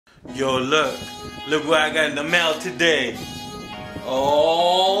Yo, look what I got in the mail today.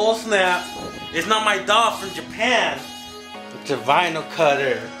 Oh snap. It's not my doll from Japan. It's a vinyl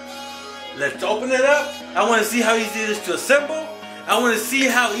cutter. Let's open it up. I want to see how easy it is to assemble. I want to see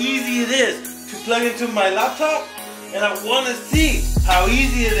how easy it is to plug into my laptop. And I want to see how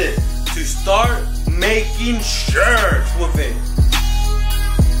easy it is to start making shirts with it.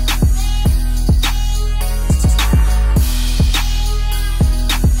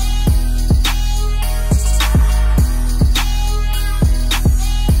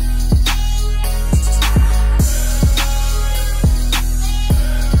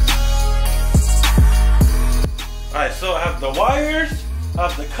 Alright, so I have the wires, I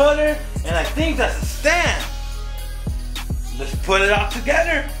have the cutter, and I think that's a stand. Let's put it all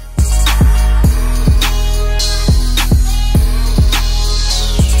together.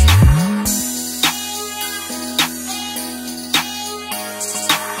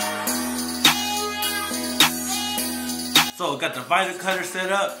 So got the vinyl cutter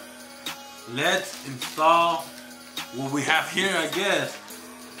set up. Let's install what we have here, I guess.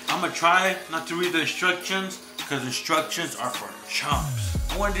 I'm gonna try not to read the instructions because instructions are for chumps.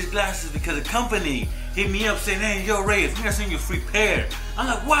 I wanted these glasses because a company hit me up saying, hey, yo, Ray, we're gonna send you a free pair. I'm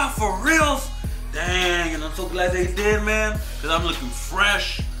like, wow, for reals? Dang, and I'm so glad they did, man, because I'm looking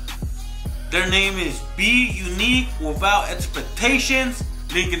fresh. Their name is Be Unique Without Expectations.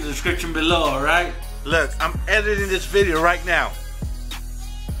 Link in the description below, alright? Look, I'm editing this video right now.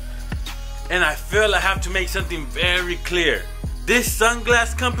 And I feel I have to make something very clear. This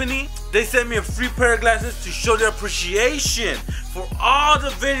sunglass company, they sent me a free pair of glasses to show their appreciation for all the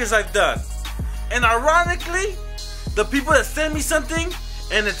videos I've done. And ironically, the people that send me something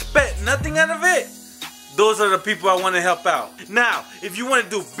and expect nothing out of it, those are the people I want to help out. Now, if you want to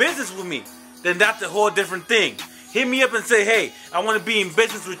do business with me, then that's a whole different thing. Hit me up and say, hey, I want to be in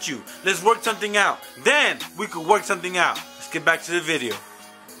business with you. Let's work something out. Then we could work something out. Let's get back to the video.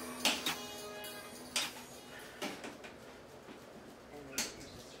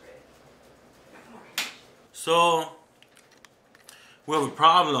 So, we have a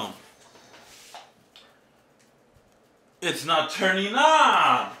problem. It's not turning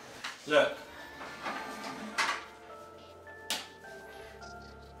on. Look.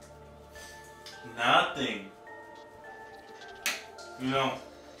 Nothing. You know,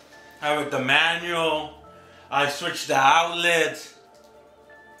 I have the manual. I switched the outlets.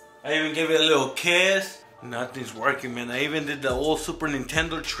 I even gave it a little kiss. Nothing's working, man. I even did the old Super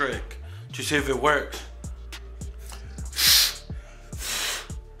Nintendo trick to see if it works.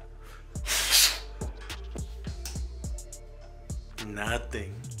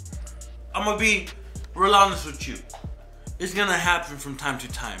 Nothing. I'm gonna be real honest with you. It's gonna happen from time to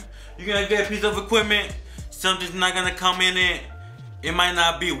time. You're gonna get a piece of equipment, something's not gonna come in it. It might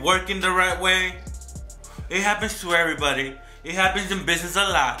not be working the right way. It happens to everybody. It happens in business a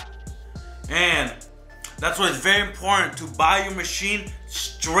lot. And that's why it's very important to buy your machine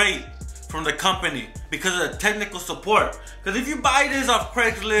straight from the company because of the technical support. Because if you buy this off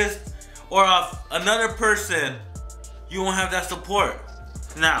Craigslist or off another person, you won't have that support.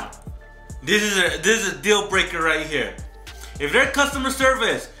 Now, this is a deal breaker right here. If their customer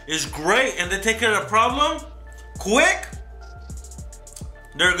service is great and they take care of the problem quick,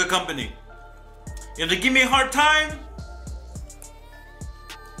 they're a good company. If they give me a hard time,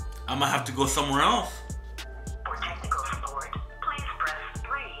 I'm gonna have to go somewhere else. For technical support, please press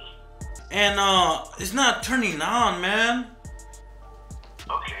 3. And it's not turning on, man.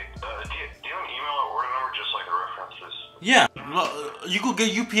 Okay, do you have an email or order number just so I can reference this? Yeah, you could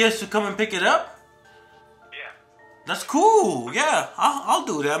get UPS to come and pick it up? Yeah. That's cool, yeah, I'll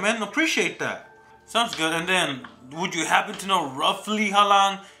do that, man, appreciate that. Sounds good. And then, would you happen to know roughly how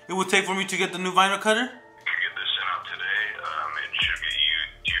long it would take for me to get the new vinyl cutter? If you get this sent out today, it should get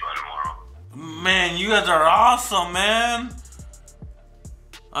to you by tomorrow. Man, you guys are awesome, man.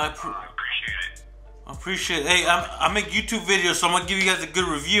 I appreciate it. I appreciate it. Hey, I make YouTube videos, so I'm gonna give you guys a good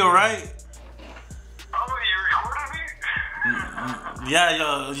review, alright? Oh, you recording me?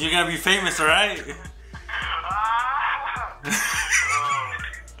 Yeah, you're gonna be famous, alright?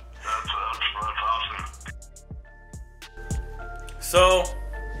 So,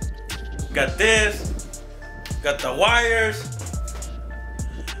 got this, got the wires.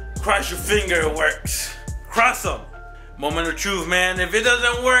 Cross your finger, it works. Cross them. Moment of truth, man. If it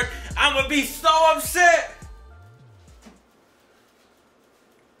doesn't work, I'm gonna be so upset.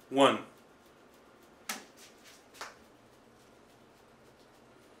 1.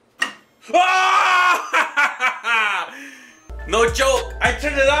 No joke. I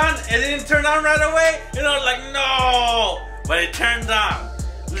turned it on, it didn't turn on right away, and I was like, no. But it turned on.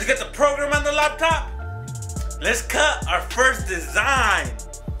 let's get the program on the laptop. Let's cut our first design.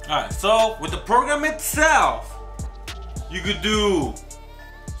 Alright, so with the program itself, you could do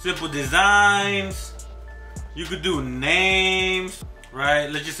simple designs. You could do names, right?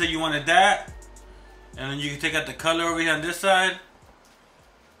 Let's just say you wanted that. And then you can take out the color over here on this side.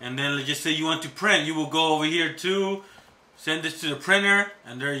 And then let's just say you want to print. You will go over here too. Send this to the printer.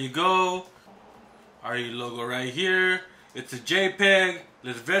 And there you go. Our logo right here. It's a JPEG.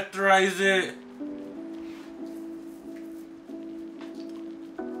 Let's vectorize it.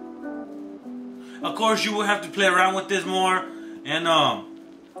 Of course, you will have to play around with this more. And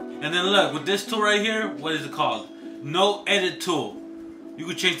then look, with this tool right here, what is it called? Node edit tool. You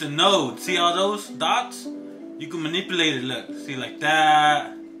can change the node. See all those dots? You can manipulate it, look. See, like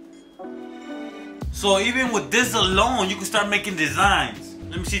that. So even with this alone, you can start making designs.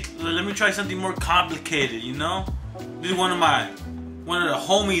 Let me see, let me try something more complicated, you know? This is one of the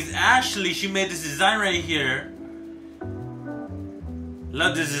homies, Ashley, she made this design right here.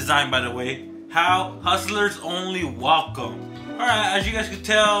 Love this design, by the way. How hustlers only welcome. Alright, as you guys can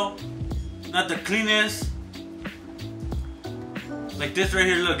tell, not the cleanest. Like this right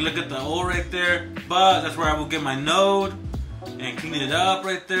here, look at the O right there. But that's where I will get my node and clean it up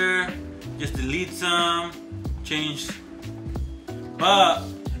right there. Just delete some, change. But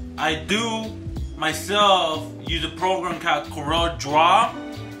I do myself use a program called CorelDRAW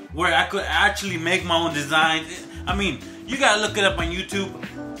where I could actually make my own designs. I mean, you gotta look it up on YouTube.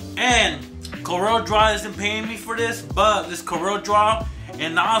 And CorelDRAW isn't paying me for this, but this CorelDRAW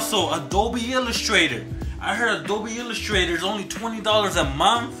and also Adobe Illustrator. I heard Adobe Illustrator is only $20 a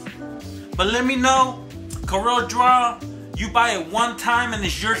month. But let me know, CorelDRAW, you buy it one time and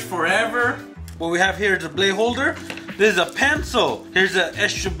it's yours forever. What we have here is a blade holder. This is a pencil. Here's the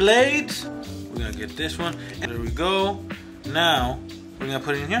extra blades. We're gonna get this one. And there we go. Now, we're gonna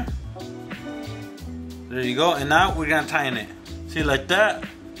put it in here. There you go. And now we're gonna tie in it. See, like that?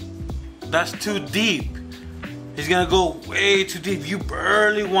 That's too deep. He's gonna go way too deep. You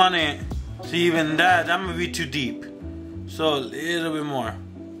barely want it. See, even that gonna be too deep. So a little bit more.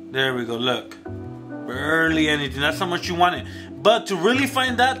 There we go, look. Barely anything, that's how much you want it. But to really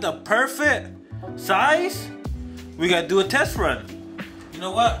find out the perfect size, we gotta do a test run. You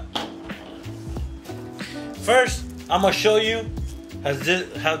know what? First, I'm gonna show you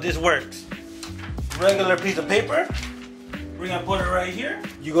how this works. Regular piece of paper. We're gonna put it right here.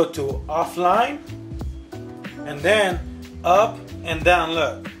 You go to offline, and then up and down,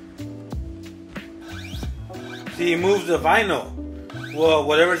 look. See, it moves the vinyl. Well,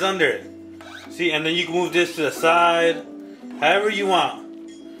 whatever's under it. See, and then you can move this to the side, however you want.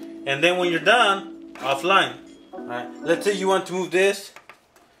 And then when you're done, offline. Alright, let's say you want to move this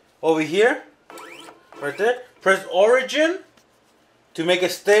over here, right there. Press origin to make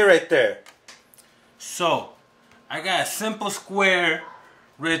it stay right there. So, I got a simple square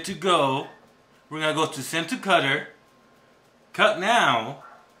ready to go. We're gonna go to send to cutter. Cut now.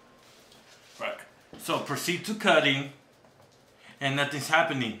 Right. So proceed to cutting. And nothing's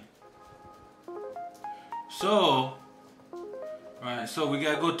happening. So, right, so we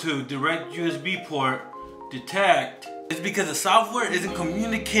gotta go to direct USB port, detect. It's because the software isn't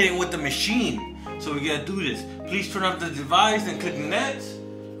communicating with the machine. So we gotta do this. Please turn off the device and click next.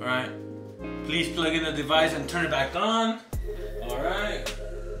 Alright. Please plug in the device and turn it back on. Alright.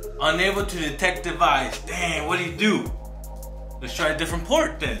 Unable to detect device. Dang, what do you do? Let's try a different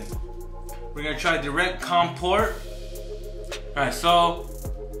port then. We're gonna try direct COM port. Alright, so,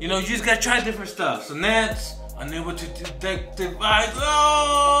 you know, you just gotta try different stuff. So next, unable to detect device.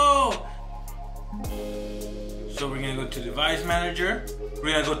 Oh! So we're gonna go to device manager.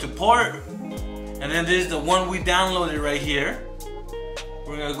 We're gonna go to port. And then this is the one we downloaded right here.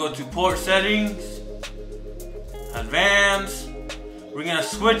 We're gonna go to port settings, advanced. We're gonna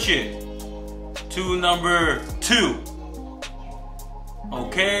switch it to number 2.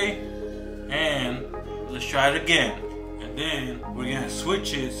 Okay, and let's try it again. And then we're gonna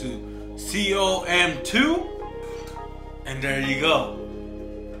switch it to COM2. And there you go.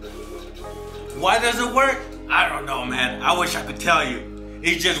 Why does it work? I don't know, man. I wish I could tell you.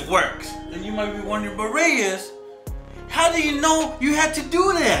 It just works. And you might be wondering, but Reyes, how do you know you had to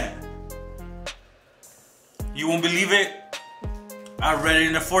do that? You won't believe it? I read it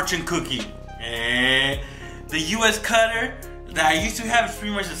in a fortune cookie. The US cutter that I used to have is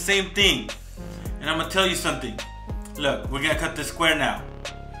pretty much the same thing. And I'm gonna tell you something. Look, we're gonna cut this square now.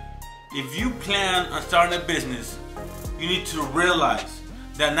 If you plan on starting a business, you need to realize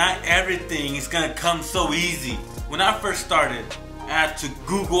that not everything is gonna come so easy. When I first started, I had to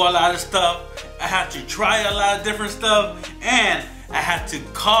Google a lot of stuff. I had to try a lot of different stuff. And I had to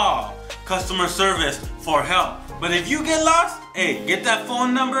call customer service for help. But if you get lost, hey, get that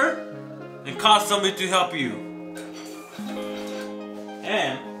phone number and call somebody to help you.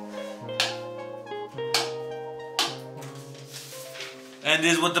 And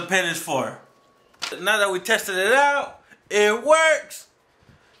this is what the pen is for. Now that we tested it out, it works.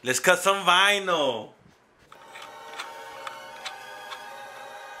 Let's cut some vinyl.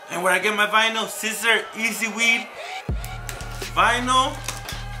 And where I get my vinyl, Siser easyweed vinyl.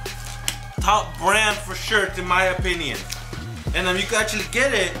 Top brand for shirts in my opinion. And you can actually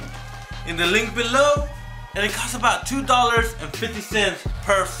get it in the link below. And it costs about $2.50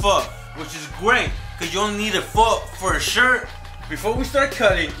 per foot, which is great because you only need a foot for a shirt. Before we start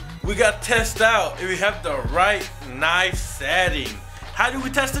cutting, we got to test out if we have the right knife setting. How do we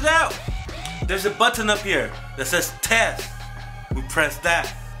test it out? There's a button up here that says test. We press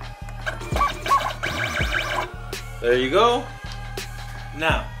that. There you go.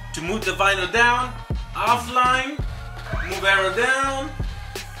 Now, to move the vinyl down, offline, move arrow down.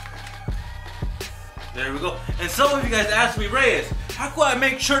 There we go. And some of you guys asked me, Reyes, how could I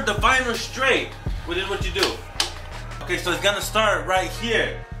make sure the vinyl is straight? Well, this is what you do. Okay, so it's gonna start right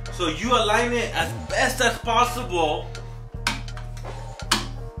here. So you align it as best as possible.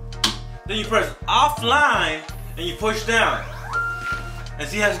 Then you press offline and you push down. And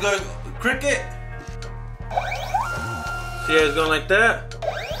see how it's going cricket? See how it's going like that?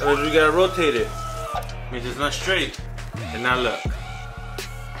 Otherwise we gotta rotate it. Means it's not straight. And now look.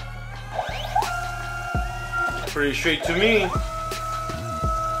 Pretty straight to me.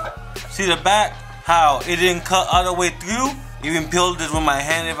 See the back? How it didn't cut all the way through? Even peeled this with my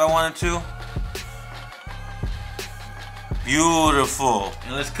hand if I wanted to. Beautiful.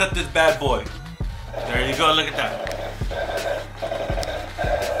 And let's cut this bad boy. There you go, look at that.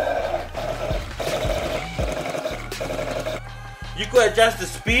 You could adjust the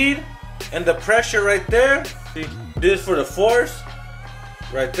speed and the pressure right there. See, this is for the force.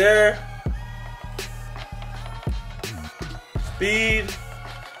 Right there. Speed.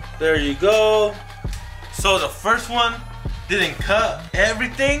 There you go. So the first one didn't cut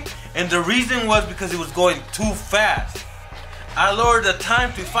everything, and the reason was because it was going too fast. I lowered the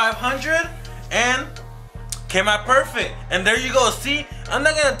time to 500 and came out perfect. And there you go. See, I'm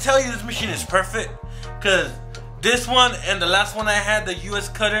not gonna tell you this machine is perfect because this one and the last one I had, the US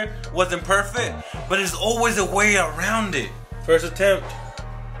cutter, wasn't perfect, but there's always a way around it. First attempt.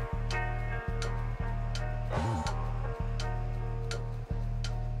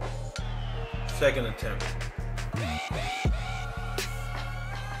 Second attempt.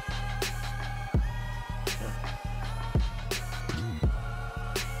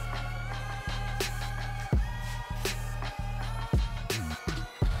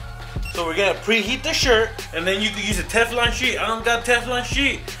 So we're gonna preheat the shirt, and then you can use a Teflon sheet. I don't got Teflon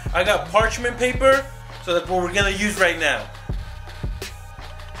sheet. I got parchment paper, so that's what we're gonna use right now.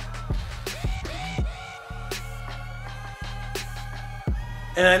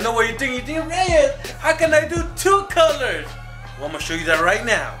 And I know what you're thinking. You think, Reyes, how can I do two colors? Well, I'm gonna show you that right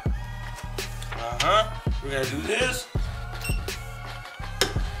now. We're gonna do this.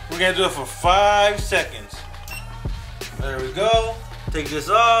 We're gonna do it for 5 seconds. There we go. Take this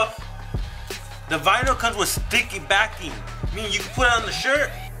off. The vinyl comes with sticky backing, meaning you can put it on the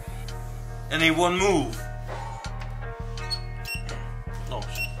shirt and it won't move. Oh,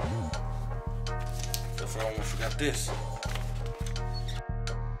 I almost forgot this.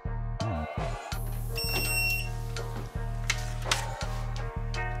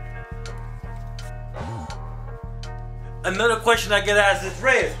 Another question I get asked is,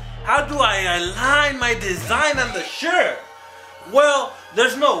 Reyes, how do I align my design on the shirt? Well,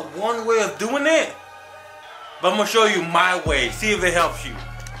 there's no one way of doing it, but I'm gonna show you my way, see if it helps you.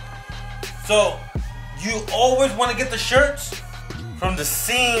 So, you always wanna get the shirts from the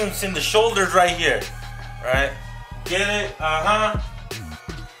seams in the shoulders right here, right? Get it,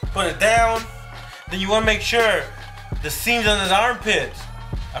 put it down. Then you wanna make sure the seams on the armpits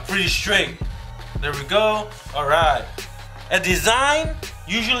are pretty straight. There we go, all right. A design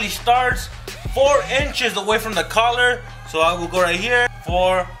usually starts 4 inches away from the collar. So I will go right here,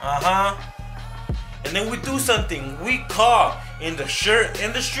 4, And then we do something we call in the shirt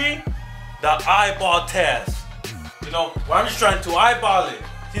industry, the eyeball test. You know, I'm just trying to eyeball it.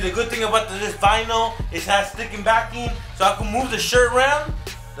 See, the good thing about this vinyl is it has sticking backing, so I can move the shirt around.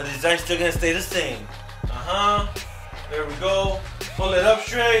 The design's still gonna stay the same. There we go. Pull it up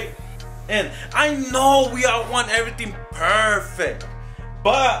straight. And I know we all want everything perfect,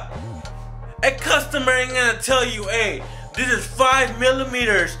 but a customer ain't gonna tell you, hey, this is 5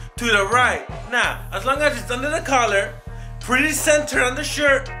 millimeters to the right. Now, as long as it's under the collar, pretty center on the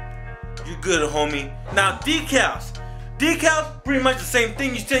shirt, you're good, homie. Now decals. Decals, pretty much the same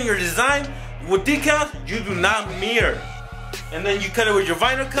thing. You send your design. With decals, you do not mirror. And then you cut it with your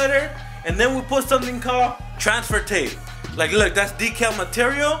vinyl cutter. And then we put something called transfer tape. Like look, that's decal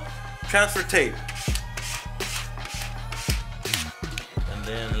material, transfer tape. And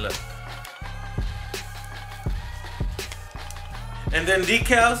then look. And then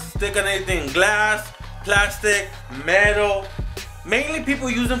decals, stick on anything, glass, plastic, metal. Mainly people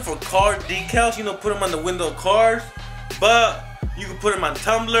use them for car decals, you know, put them on the window of cars. But you can put them on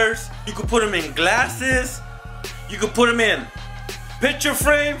tumblers, you can put them in glasses, you can put them in picture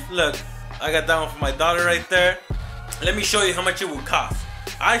frames. Look, I got that one for my daughter right there. Let me show you how much it would cost.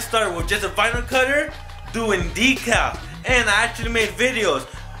 I started with just a vinyl cutter doing decals, and I actually made videos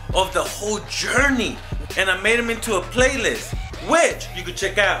of the whole journey, and I made them into a playlist, which you can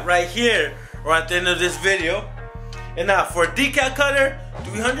check out right here or at the end of this video. And now for a decal cutter,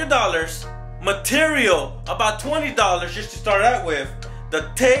 $300. Material, about $20 just to start out with. The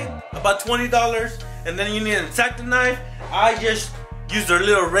tape, about $20. And then you need an X-Acto knife. I just used a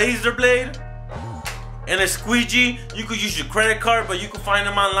little razor blade and a squeegee. You could use your credit card, but you can find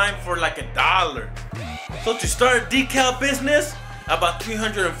them online for like $1. So to start a decal business, about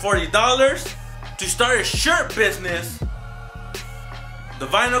 $340. To start a shirt business, the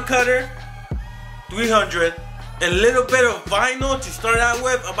vinyl cutter, $300. A little bit of vinyl to start out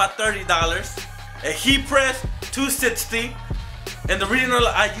with, about $30. A heat press, $260. And the reason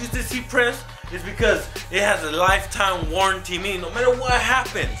I use this heat press is because it has a lifetime warranty, meaning no matter what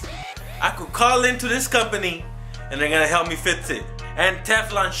happens, I could call into this company and they're gonna help me fix it. And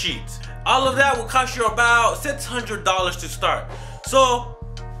Teflon sheets. All of that will cost you about $600 to start. So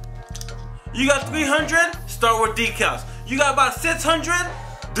you got $300, start with decals. You got about $600,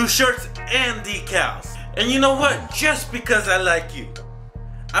 do shirts and decals. And you know what? Just because I like you,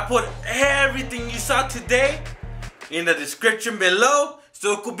 I put everything you saw today in the description below,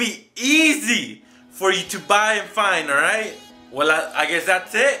 so it could be easy for you to buy and find, alright? Well, I guess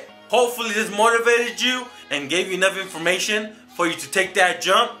that's it. Hopefully this motivated you and gave you enough information for you to take that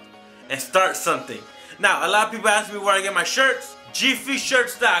jump and start something. Now, a lot of people ask me where I get my shirts.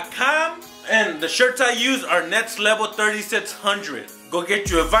 gfreeshirts.com. And the shirts I use are Next Level 3600. Go get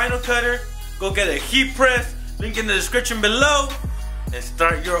you a vinyl cutter. Go get a heat press, link in the description below, and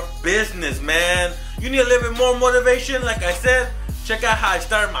start your business, man. You need a little bit more motivation, like I said, check out how I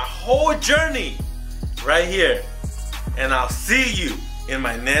started my whole journey right here. And I'll see you in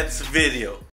my next video.